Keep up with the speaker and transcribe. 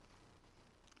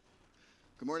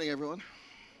Good morning, everyone.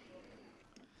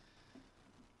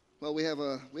 Well, we have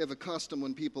a custom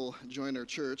when people join our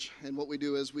church, and what we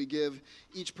do is we give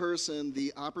each person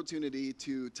the opportunity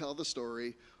to tell the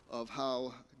story of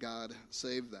how God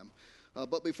saved them.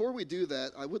 But before we do that,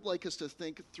 I would like us to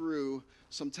think through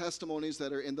some testimonies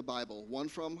that are in the Bible, one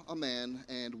from a man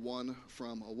and one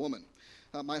from a woman.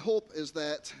 My hope is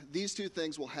that these two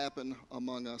things will happen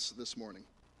among us this morning.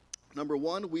 Number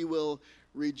one, we will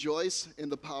rejoice in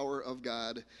the power of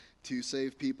God to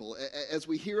save people. As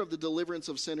we hear of the deliverance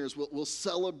of sinners, we'll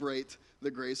celebrate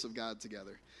the grace of God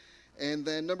together. And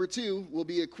then number two, we'll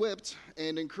be equipped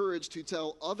and encouraged to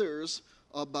tell others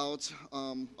about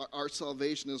our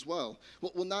salvation as well.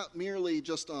 We'll not merely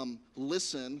just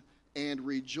listen and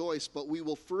rejoice, but we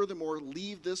will furthermore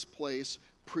leave this place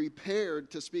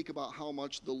prepared to speak about how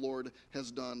much the Lord has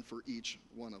done for each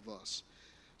one of us.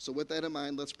 So with that in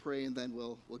mind, let's pray, and then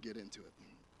we'll get into it.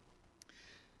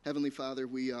 Heavenly Father,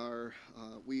 we are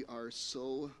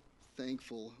so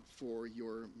thankful for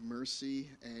your mercy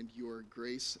and your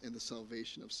grace in the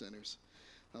salvation of sinners.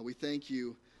 We thank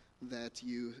you that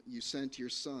you sent your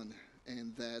Son,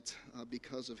 and that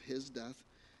because of his death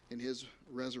and his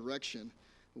resurrection,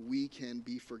 we can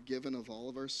be forgiven of all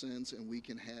of our sins, and we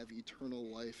can have eternal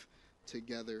life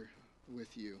together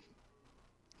with you.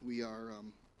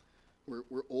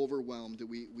 We're overwhelmed.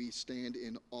 We stand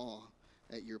in awe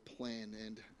at your plan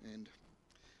and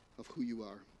of who you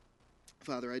are.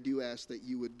 Father, I do ask that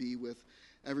you would be with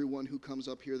everyone who comes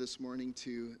up here this morning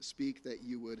to speak, that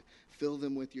you would fill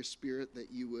them with your Spirit,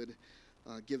 that you would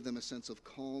give them a sense of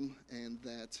calm, and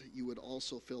that you would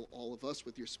also fill all of us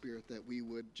with your Spirit, that we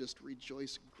would just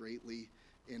rejoice greatly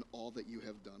in all that you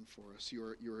have done for us.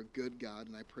 You're a good God,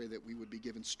 and I pray that we would be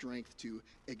given strength to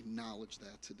acknowledge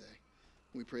that today.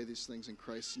 We pray these things in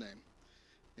Christ's name.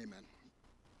 Amen.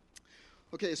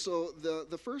 Okay, so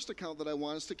the first account that I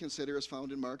want us to consider is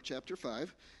found in Mark chapter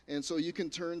 5. And so you can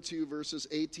turn to verses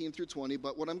 18 through 20,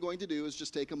 but what I'm going to do is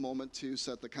just take a moment to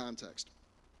set the context.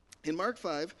 In Mark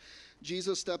 5,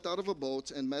 Jesus stepped out of a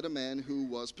boat and met a man who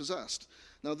was possessed.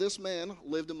 Now this man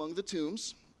lived among the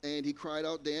tombs, and he cried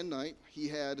out day and night. He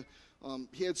had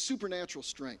supernatural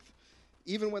strength.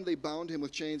 Even when they bound him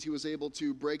with chains, he was able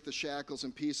to break the shackles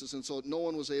in pieces, and so no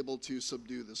one was able to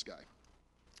subdue this guy.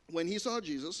 When he saw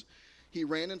Jesus, he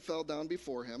ran and fell down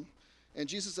before him, and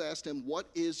Jesus asked him, "What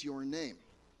is your name?"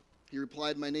 He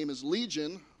replied, "My name is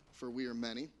Legion, for we are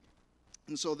many."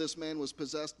 And so this man was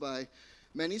possessed by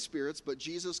many spirits, but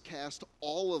Jesus cast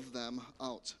all of them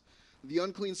out. The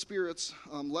unclean spirits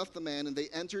left the man, and they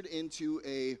entered into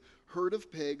a herd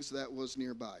of pigs that was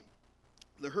nearby.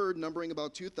 The herd, numbering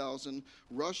about 2,000,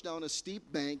 rushed down a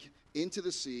steep bank into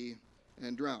the sea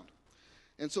and drowned.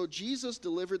 And so Jesus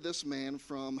delivered this man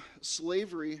from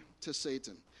slavery to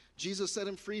Satan. Jesus set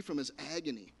him free from his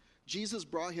agony. Jesus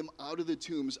brought him out of the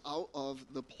tombs, out of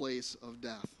the place of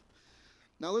death.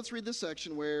 Now let's read this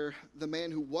section where the man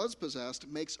who was possessed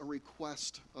makes a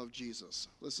request of Jesus.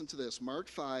 Listen to this, Mark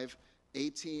 5,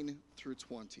 18 through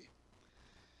 20.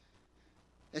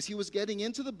 As he was getting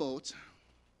into the boat,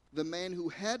 the man who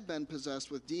had been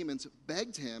possessed with demons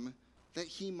begged him that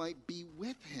he might be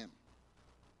with him.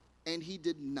 And he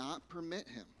did not permit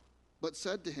him, but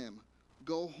said to him,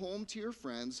 "Go home to your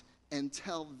friends and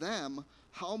tell them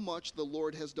how much the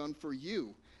Lord has done for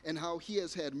you and how he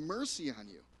has had mercy on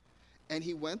you." And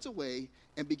he went away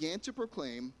and began to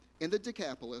proclaim in the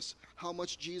Decapolis how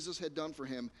much Jesus had done for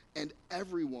him, and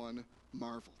everyone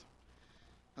marveled.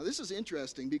 Now this is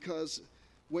interesting, because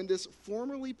when this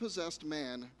formerly possessed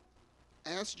man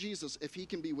asks Jesus if he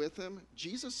can be with him,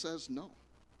 Jesus says, "No,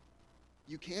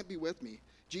 you can't be with me."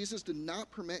 Jesus did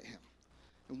not permit him.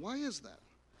 And why is that?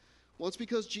 Well, it's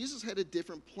because Jesus had a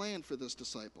different plan for this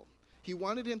disciple. He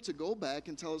wanted him to go back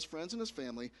and tell his friends and his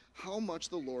family how much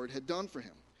the Lord had done for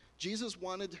him. Jesus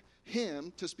wanted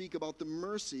him to speak about the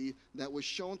mercy that was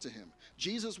shown to him.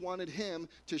 Jesus wanted him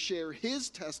to share his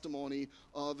testimony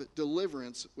of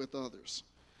deliverance with others.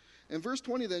 And verse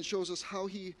 20 then shows us how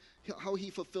he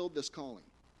fulfilled this calling.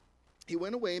 He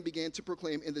went away and began to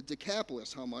proclaim in the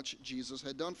Decapolis how much Jesus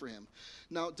had done for him.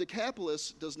 Now,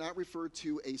 Decapolis does not refer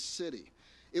to a city.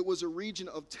 It was a region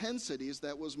of 10 cities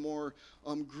that was more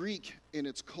Greek in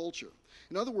its culture.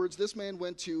 In other words, this man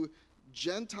went to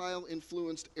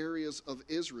Gentile-influenced areas of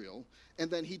Israel, and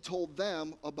then he told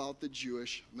them about the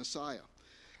Jewish Messiah.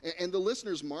 And the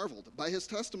listeners marveled. By his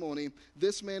testimony,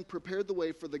 this man prepared the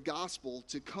way for the gospel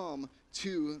to come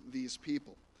to these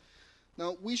people.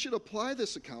 Now, we should apply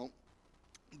this account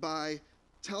by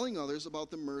telling others about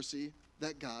the mercy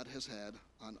that God has had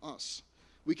on us.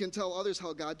 We can tell others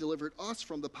how God delivered us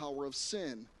from the power of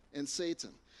sin and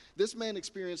Satan. This man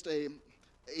experienced a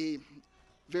a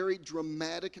very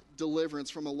dramatic deliverance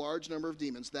from a large number of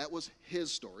demons. That was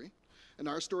his story. And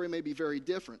our story may be very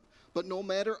different. But no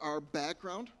matter our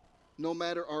background, no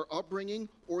matter our upbringing,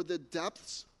 or the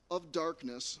depths of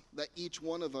darkness that each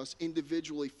one of us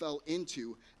individually fell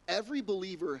into, every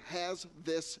believer has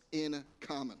this in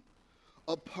common.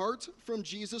 Apart from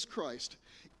Jesus Christ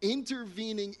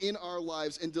intervening in our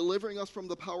lives and delivering us from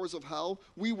the powers of hell,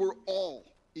 we were all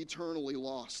eternally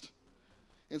lost.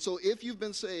 And so if you've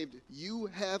been saved, you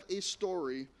have a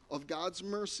story of God's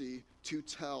mercy to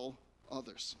tell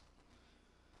others.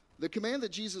 The command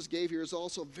that Jesus gave here is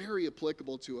also very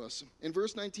applicable to us. In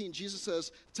verse 19, Jesus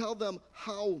says, tell them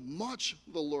how much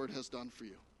the Lord has done for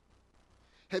you.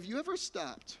 Have you ever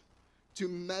stopped to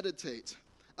meditate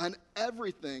on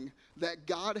everything that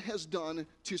God has done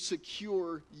to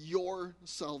secure your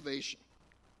salvation?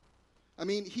 I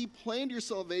mean, he planned your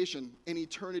salvation in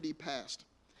eternity past.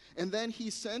 And then he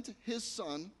sent his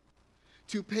son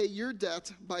to pay your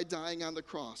debt by dying on the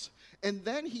cross. And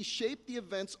then he shaped the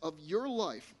events of your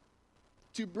life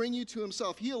to bring you to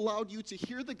himself. He allowed you to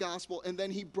hear the gospel, and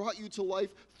then he brought you to life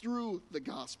through the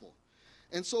gospel.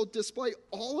 And so despite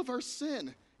all of our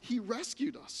sin, he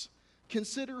rescued us.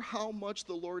 Consider how much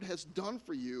the Lord has done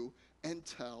for you and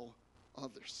tell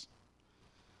others.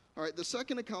 All right, the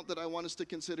second account that I want us to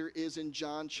consider is in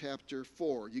John chapter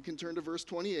 4. You can turn to verse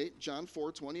 28, John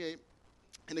 4:28.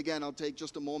 And again, I'll take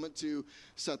just a moment to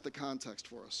set the context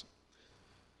for us.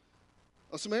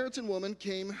 A Samaritan woman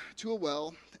came to a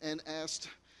well and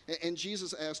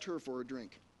Jesus asked her for a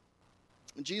drink.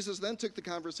 And Jesus then took the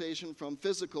conversation from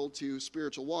physical to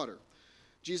spiritual water.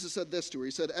 Jesus said this to her.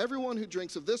 He said, everyone who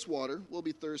drinks of this water will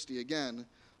be thirsty again,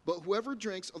 but whoever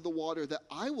drinks of the water that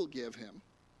I will give him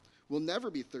will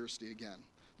never be thirsty again.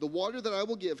 The water that I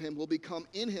will give him will become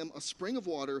in him a spring of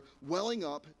water welling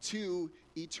up to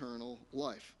eternal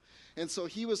life. And so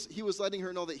he was letting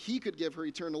her know that he could give her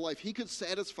eternal life. He could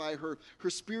satisfy her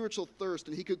spiritual thirst,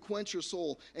 and he could quench her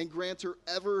soul and grant her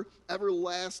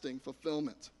everlasting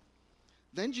fulfillment.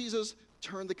 Then Jesus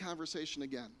turned the conversation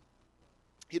again.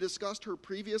 He discussed her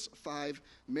previous 5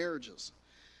 marriages.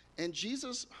 And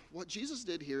what Jesus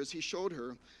did here is he showed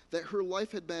her that her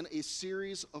life had been a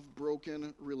series of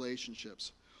broken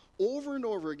relationships. Over and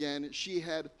over again, she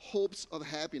had hopes of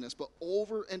happiness, but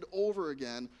over and over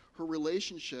again, her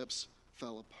relationships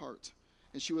fell apart.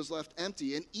 And she was left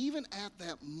empty. And even at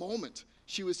that moment,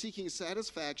 she was seeking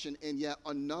satisfaction in yet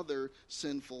another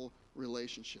sinful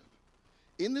relationship.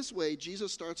 In this way,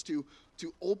 Jesus starts to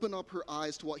open up her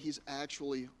eyes to what he's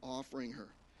actually offering her.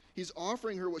 He's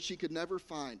offering her what she could never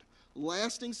find: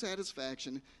 lasting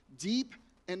satisfaction, deep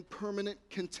and permanent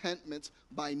contentment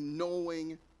by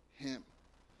knowing him.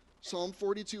 Psalm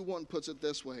 42:1 puts it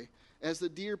this way: as the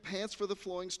deer pants for the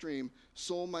flowing stream,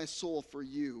 so my soul for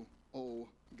you, O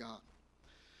God.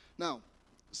 Now,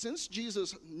 since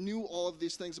Jesus knew all of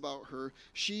these things about her,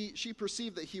 she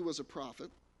perceived that he was a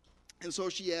prophet. And so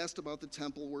she asked about the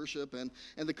temple worship and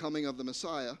the coming of the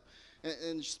Messiah.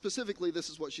 And specifically, this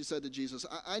is what she said to Jesus: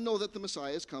 I know that the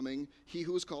Messiah is coming, he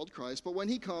who is called Christ, but when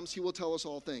he comes, he will tell us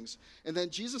all things. And then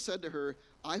Jesus said to her,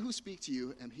 I who speak to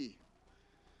you am he.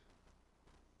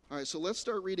 All right, so let's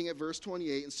start reading at verse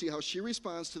 28 and see how she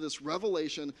responds to this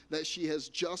revelation that she has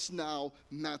just now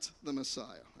met the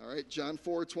Messiah. All right, John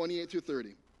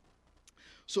 4:28-30.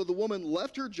 So the woman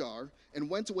left her jar and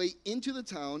went away into the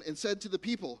town and said to the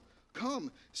people,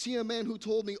 come, see a man who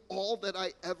told me all that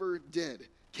I ever did.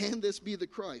 Can this be the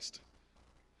Christ?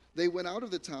 They went out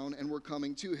of the town and were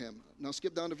coming to him. Now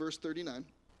skip down to verse 39.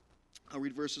 I'll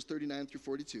read verses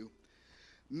 39-42.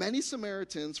 Many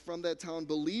Samaritans from that town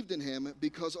believed in him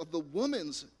because of the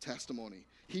woman's testimony.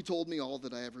 He told me all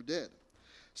that I ever did.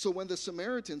 So when the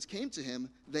Samaritans came to him,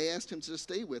 they asked him to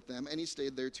stay with them, and he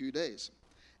stayed there 2 days.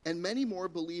 And many more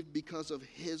believed because of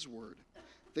his word.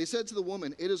 They said to the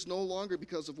woman, it is no longer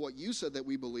because of what you said that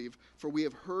we believe, for we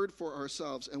have heard for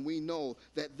ourselves, and we know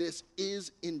that this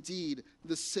is indeed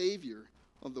the Savior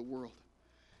of the world.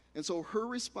 And so her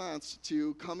response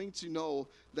to coming to know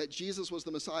that Jesus was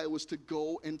the Messiah was to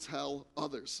go and tell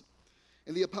others.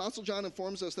 And the Apostle John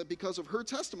informs us that because of her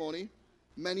testimony,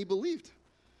 many believed.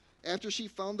 After she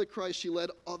found the Christ, she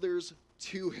led others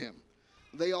to him.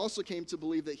 They also came to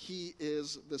believe that he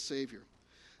is the Savior.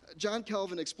 John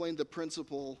Calvin explained the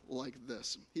principle like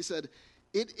this. He said,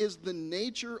 it is the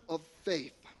nature of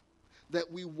faith that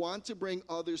we want to bring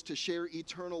others to share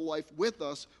eternal life with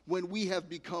us when we have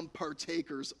become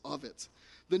partakers of it.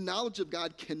 The knowledge of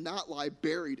God cannot lie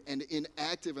buried and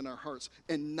inactive in our hearts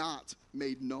and not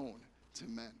made known to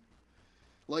men.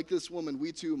 Like this woman,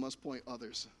 we too must point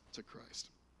others to Christ.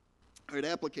 All right,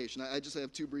 application. I just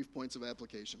have 2 brief points of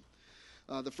application.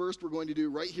 The first we're going to do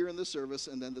right here in this service,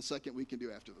 and then the second we can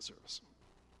do after the service.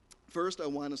 First, I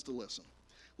want us to listen.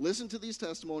 Listen to these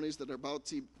testimonies that are about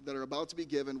to be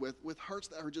given with hearts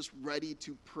that are just ready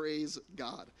to praise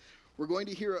God. We're going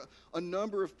to hear a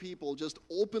number of people just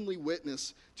openly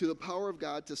witness to the power of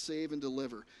God to save and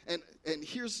deliver. And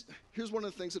here's one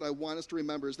of the things that I want us to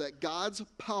remember is that God's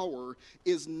power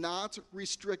is not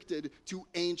restricted to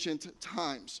ancient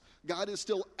times. God is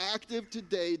still active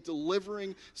today,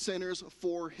 delivering sinners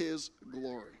for his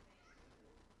glory.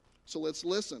 So let's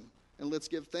listen, and let's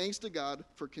give thanks to God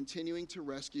for continuing to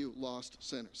rescue lost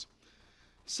sinners.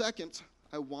 Second,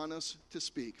 I want us to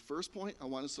speak. First point, I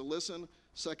want us to listen.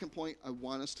 Second point, I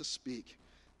want us to speak.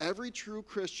 Every true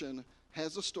Christian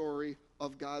has a story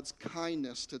of God's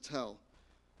kindness to tell.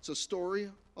 It's a story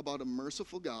about a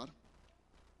merciful God,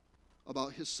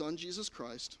 about his son Jesus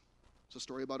Christ. It's a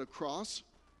story about a cross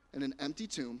and an empty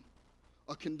tomb,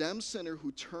 a condemned sinner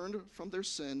who turned from their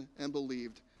sin and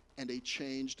believed, and a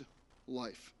changed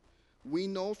life. We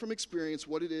know from experience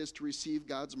what it is to receive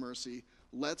God's mercy.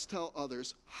 Let's tell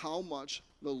others how much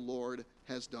the Lord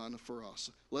has done for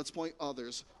us. Let's point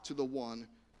others to the one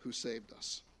who saved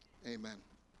us. Amen.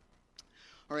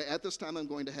 All right, at this time, I'm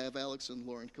going to have Alex and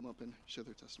Lauren come up and share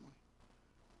their testimony.